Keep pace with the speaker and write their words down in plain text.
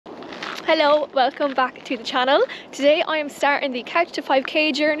Hello, welcome back to the channel. Today I am starting the couch to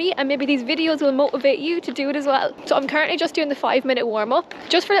 5k journey, and maybe these videos will motivate you to do it as well. So I'm currently just doing the 5-minute warm-up.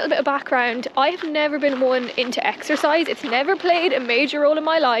 Just for a little bit of background, I have never been one into exercise. It's never played a major role in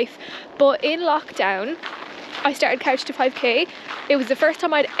my life, but in lockdown I started couch to 5k. It was the first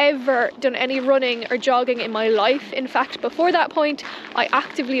time I'd ever done any running or jogging in my life. In fact, before that point I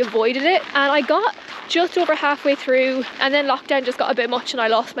actively avoided it, and I got just over halfway through and then lockdown just got a bit much and I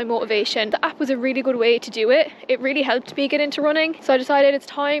lost my motivation. The app was a really good way to do it. It really helped me get into running, so I decided it's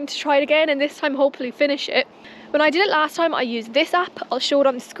time to try it again, and this time hopefully finish it. When I did it last time, I used this app. I'll show it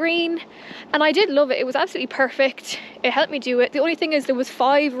on the screen, and I did love it. It was absolutely perfect. It helped me do it. The only thing is there was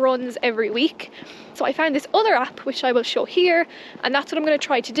 5 runs every week. So I found this other app, which I will show here, and that's what I'm going to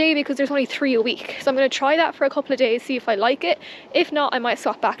try today because there's only 3 a week. So I'm going to try that for a couple of days, see if I like it. If not, I might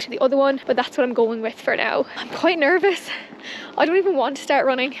swap back to the other one, but that's what I'm going with for now. I'm quite nervous. I don't even want to start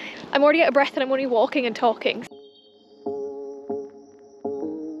running. I'm already out of breath and I'm only walking and talking.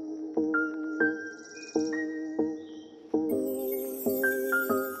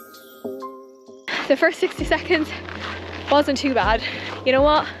 The first 60 seconds wasn't too bad. You know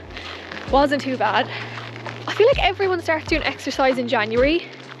what? Wasn't too bad. I feel like everyone starts doing exercise in January,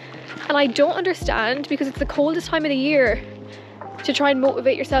 and I don't understand because it's the coldest time of the year to try and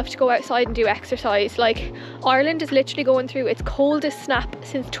motivate yourself to go outside and do exercise. Like, Ireland is literally going through its coldest snap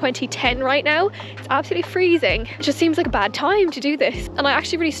since 2010 right now. It's absolutely freezing. It just seems like a bad time to do this. And I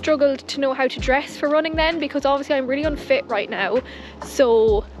actually really struggled to know how to dress for running then, because obviously I'm really unfit right now.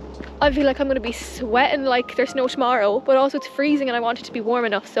 So I feel like I'm going to be sweating like there's no tomorrow, but also it's freezing and I want it to be warm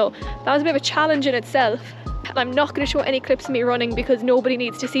enough, so that was a bit of a challenge in itself. And I'm not going to show any clips of me running because nobody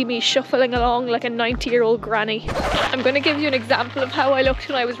needs to see me shuffling along like a 90-year-old granny. I'm going to give you an example of how I looked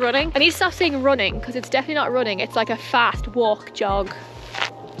when I was running. I need to stop saying running because it's definitely not running, it's like a fast walk jog.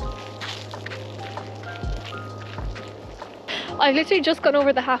 I've literally just gone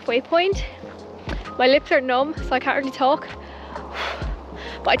over the halfway point. My lips are numb, so I can't really talk.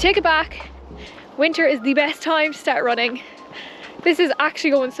 But I take it back, winter is the best time to start running. This is actually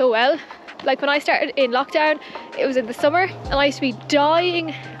going so well. Like, when I started in lockdown, it was in the summer and I used to be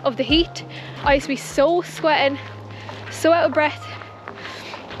dying of the heat. I used to be so sweating, so out of breath.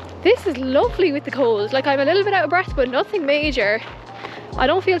 This is lovely with the cold. Like, I'm a little bit out of breath, but nothing major. I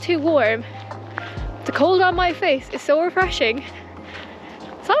don't feel too warm. The cold on my face is so refreshing.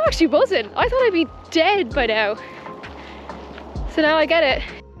 So I'm actually buzzing. I thought I'd be dead by now. So now I get it.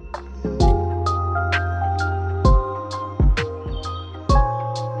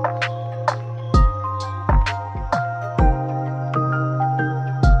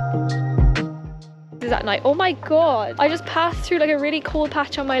 That night, oh my god, I just passed through like a really cold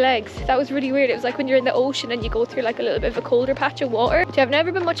patch on my legs. That was really weird. It was like when you're in the ocean and you go through like a little bit of a colder patch of water. I've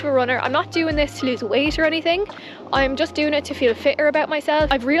never been much of a runner. I'm not doing this to lose weight or anything. I'm just doing it to feel fitter about myself.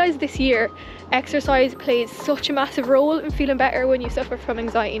 I've realized this year exercise plays such a massive role in feeling better when you suffer from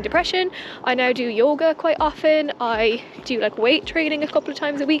anxiety and depression. I now do yoga quite often. I do like weight training a couple of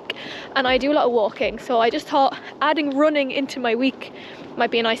times a week, and I do a lot of walking. So I just thought adding running into my week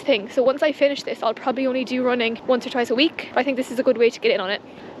might be a nice thing. So once I finish this, I'll probably only do running once or twice a week. I think this is a good way to get in on it.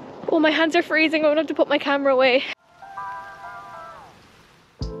 Oh, my hands are freezing. I'm gonna have to put my camera away.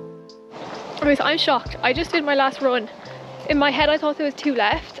 Okay, so I'm shocked. I just did my last run. In my head I thought there was 2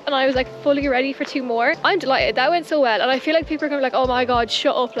 left and I was like fully ready for 2 more. I'm delighted, that went so well, and I feel like people are gonna be like, oh my god,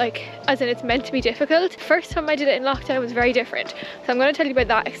 shut up, like, as in it's meant to be difficult. First time I did it in lockdown was very different. So I'm gonna tell you about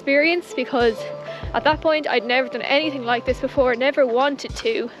that experience, because at that point I'd never done anything like this before, never wanted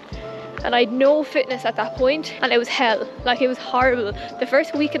to, and I had no fitness at that point, and it was hell. Like, it was horrible. The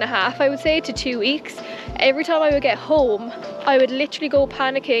first week and a half, I would say, to 2 weeks, every time I would get home I would literally go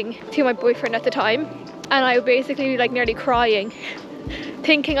panicking to my boyfriend at the time, and I would basically be like nearly crying,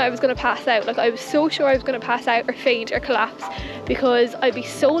 thinking I was going to pass out. Like, I was so sure I was going to pass out or faint or collapse, because I'd be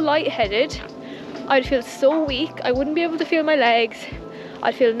so lightheaded, I'd feel so weak, I wouldn't be able to feel my legs,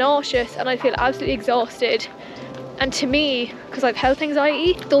 I'd feel nauseous, and I'd feel absolutely exhausted. And to me, because I've health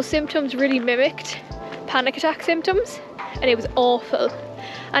anxiety, those symptoms really mimicked panic attack symptoms, and it was awful.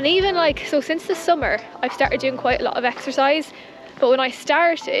 And even like, so since the summer I've started doing quite a lot of exercise, but when I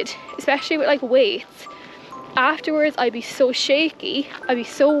started, especially with like weights, afterwards I'd be so shaky, I'd be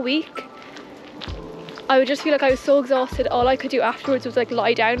so weak, I would just feel like I was so exhausted. All I could do afterwards was like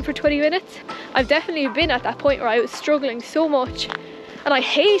lie down for 20 minutes. I've definitely been at that point where I was struggling so much, and I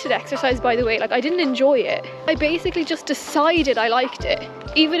hated exercise, by the way. Like, I didn't enjoy it. I basically just decided I liked it.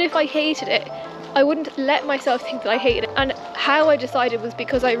 Even if I hated it, I wouldn't let myself think that I hated it. And how I decided was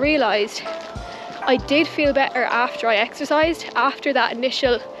because I realised I did feel better after I exercised. After that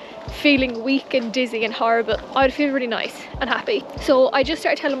initial feeling weak and dizzy and horrible, I would feel really nice and happy. So I just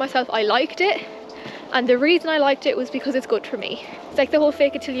started telling myself I liked it, and the reason I liked it was because it's good for me. It's like the whole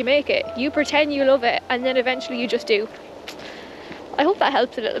fake it till you make it. You pretend you love it and then eventually you just do. I hope that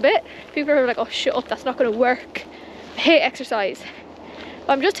helps a little bit. People are like, oh shut up, that's not going to work. I hate exercise.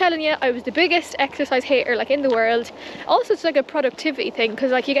 But I'm just telling you, I was the biggest exercise hater like in the world. Also, it's like a productivity thing,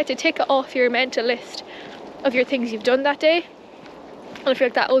 because like you get to tick it off your mental list of your things you've done that day. And I feel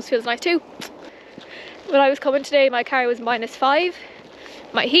like that always feels nice too. When I was coming today, my car was -5.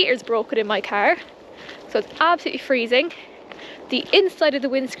 My heater's broken in my car, so it's absolutely freezing. The inside of the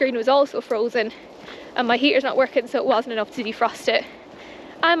windscreen was also frozen, and my heater's not working, so it wasn't enough to defrost it.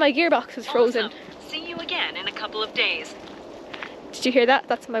 And my gearbox was frozen. Awesome. See you again in a couple of days. Did you hear that?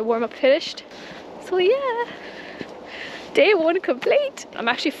 That's my warm-up finished. So yeah, day 1 complete. I'm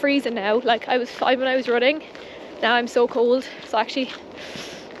actually freezing now. Like I was fine when I was running. Now I'm so cold, so I actually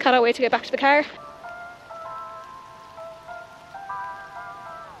cannot wait to get back to the car.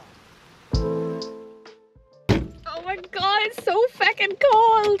 Oh my god, it's so fucking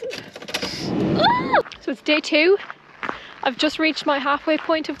cold. Ah! So it's day 2. I've just reached my halfway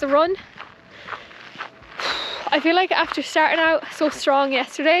point of the run. I feel like after starting out so strong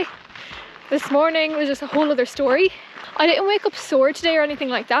yesterday, this morning was just a whole other story. I didn't wake up sore today or anything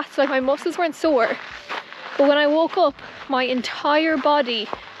like that, so like my muscles weren't sore. But when I woke up, my entire body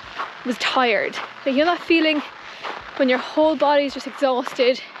was tired. Like, you know that feeling when your whole body is just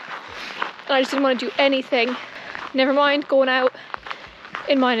exhausted, and I just didn't want to do anything. Never mind going out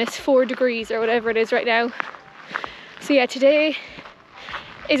in -4 degrees or whatever it is right now. So yeah, today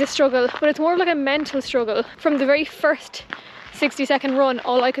is a struggle, but it's more of like a mental struggle. From the very first 60-second run,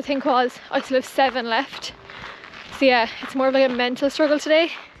 all I could think was I still have 7 left. So yeah, it's more of like a mental struggle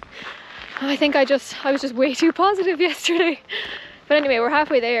today. I think I was just way too positive yesterday. But anyway, we're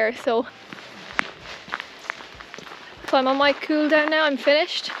halfway there, so I'm on my cool down now. I'm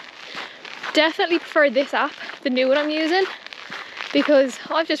finished. Definitely prefer this app, the new one I'm using, because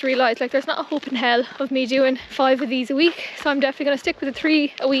I've just realised like there's not a hope in hell of me doing 5 of these a week. So I'm definitely going to stick with the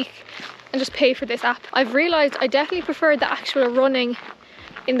 3 a week and just pay for this app. I've realised I definitely prefer the actual running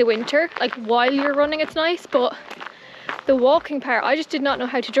in the winter. Like while you're running it's nice, but the walking part, I just did not know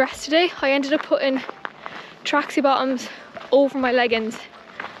how to dress today. I ended up putting tracksuit bottoms over my leggings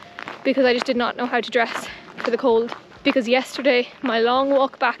because I just did not know how to dress for the cold. Because yesterday my long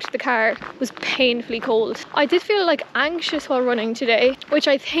walk back to the car was painfully cold. I did feel like anxious while running today, which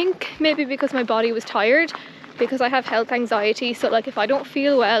I think maybe because my body was tired, because I have health anxiety. So like if I don't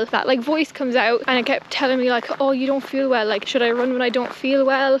feel well, that like voice comes out and it kept telling me like, oh, you don't feel well, like should I run when I don't feel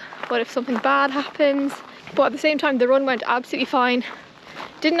well? What if something bad happens? But at the same time, the run went absolutely fine.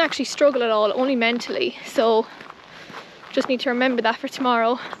 Didn't actually struggle at all, only mentally. So just need to remember that for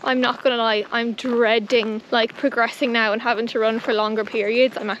tomorrow. I'm not gonna lie, I'm dreading like progressing now and having to run for longer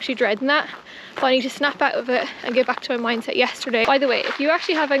periods. I'm actually dreading that. But I need to snap out of it and get back to my mindset yesterday. By the way, if you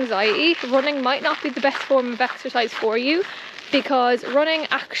actually have anxiety, running might not be the best form of exercise for you, because running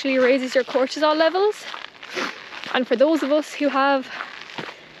actually raises your cortisol levels. And for those of us who have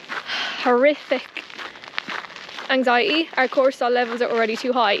horrific anxiety, our cortisol levels are already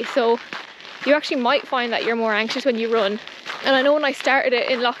too high. So you actually might find that you're more anxious when you run. And I know when I started it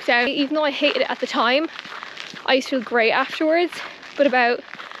in lockdown, even though I hated it at the time, I used to feel great afterwards. But about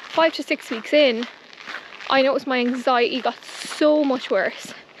 5 to 6 weeks in, I noticed my anxiety got so much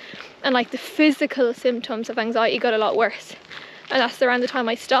worse. And like the physical symptoms of anxiety got a lot worse. And that's around the time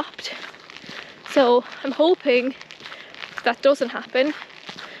I stopped. So I'm hoping that doesn't happen.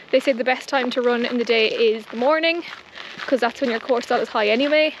 They say the best time to run in the day is the morning, because that's when your cortisol is high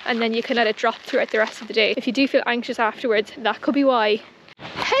anyway, and then you can let it drop throughout the rest of the day. If you do feel anxious afterwards, that could be why.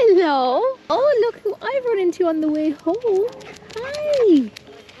 Hello! Oh, look who I run into on the way home. Hi!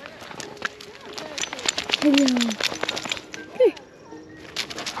 Hello. Okay.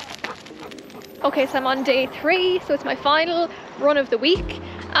 Okay, so I'm on day 3, so it's my final run of the week.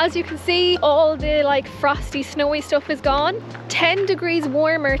 As you can see, all the like frosty, snowy stuff is gone. 10 degrees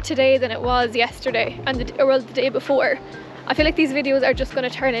warmer today than it was yesterday and the day before. I feel like these videos are just going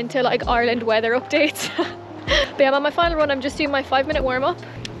to turn into like Ireland weather updates. But yeah, I'm on my final run. I'm just doing my 5-minute warm-up.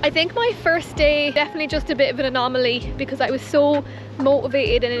 I think my first day definitely just a bit of an anomaly, because I was so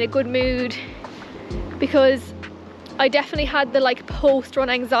motivated and in a good mood, because I definitely had the like post-run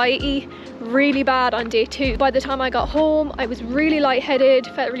anxiety really bad on day 2. By the time I got home, I was really lightheaded,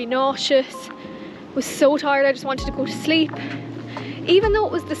 felt really nauseous, was so tired I just wanted to go to sleep. Even though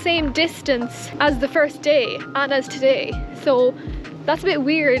it was the same distance as the first day and as today. So That's a bit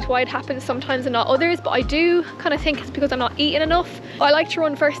weird why it happens sometimes and not others, but I do kind of think it's because I'm not eating enough. I like to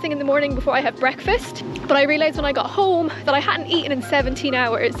run first thing in the morning before I have breakfast, but I realised when I got home that I hadn't eaten in 17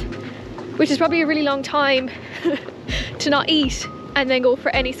 hours, which is probably a really long time to not eat and then go for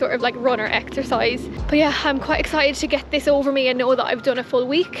any sort of like run or exercise. But yeah, I'm quite excited to get this over me and know that I've done a full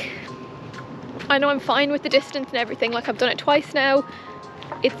week. I know I'm fine with the distance and everything, like I've done it twice now.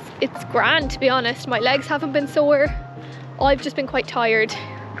 It's grand, to be honest. My legs haven't been sore. I've just been quite tired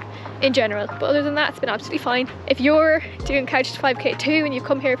in general, but other than that, it's been absolutely fine. If you're doing Couch to 5k too and you've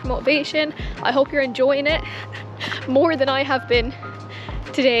come here for motivation, I hope you're enjoying it more than I have been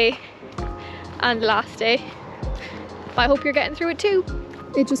today and the last day. But I hope you're getting through it too.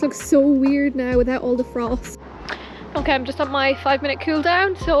 It just looks so weird now without all the frost. Okay, I'm just on my 5-minute cool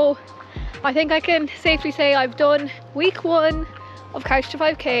down, so I think I can safely say I've done week 1 of Couch to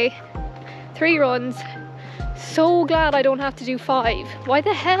 5k, 3 runs. So glad I don't have to do 5. Why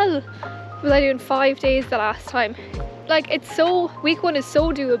the hell was I doing 5 days the last time? Like, week 1 is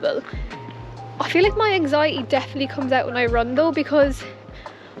so doable. I feel like my anxiety definitely comes out when I run though, because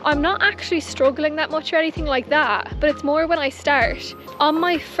I'm not actually struggling that much or anything like that, but it's more when I start. On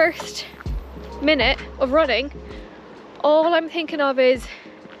my first minute of running, all I'm thinking of is,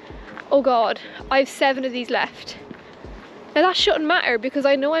 oh god, I have 7 of these left. Now that shouldn't matter because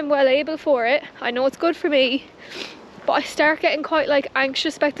I know I'm well able for it. I know it's good for me, but I start getting quite like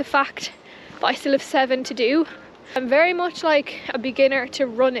anxious about the fact that I still have 7 to do. I'm very much like a beginner to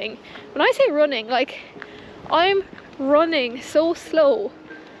running. When I say running, like I'm running so slow.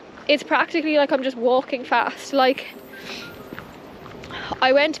 It's practically like I'm just walking fast. Like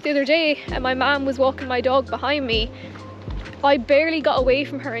I went the other day and my mum was walking my dog behind me. I barely got away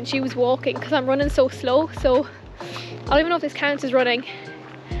from her and she was walking because I'm running so slow. So I don't even know if this counts as running,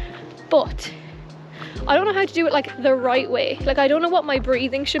 but I don't know how to do it like the right way. Like I don't know what my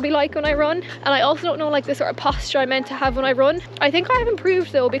breathing should be like when I run, and I also don't know like the sort of posture I'm meant to have when I run. I think I have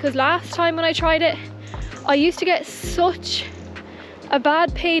improved though, because last time when I tried it, I used to get such a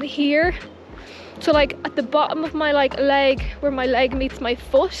bad pain here. So like at the bottom of my like leg, where my leg meets my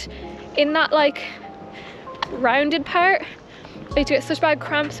foot, in that like rounded part, I used to get such bad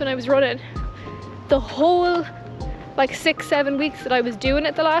cramps when I was running. The whole like 6-7 weeks that I was doing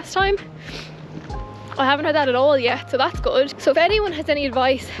it the last time, I haven't had that at all yet, so that's good. So if anyone has any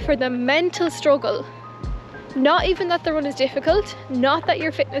advice for the mental struggle, not even that the run is difficult, not that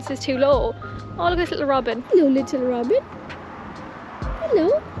your fitness is too low. Oh, look at this little robin. Hello, little robin.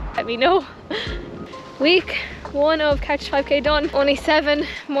 Hello. Let me know. Week 1 of Couch 5k done. Only 7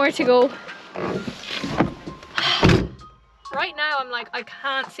 more to go. Right now I'm like, I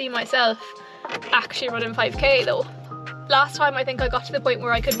can't see myself actually running 5k though. Last time I think I got to the point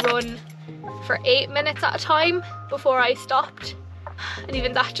where I could run for 8 minutes at a time before I stopped, and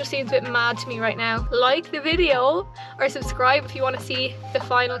even that just seems a bit mad to me right now. Like the video or subscribe if you want to see the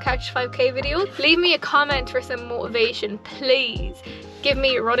final Couch 5k video. Leave me a comment for some motivation, please. Give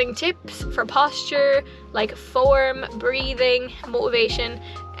me running tips for posture, like form, breathing, motivation,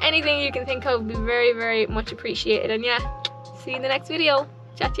 anything you can think of would be very, very much appreciated. And yeah, see you in the next video.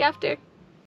 Chat to you after.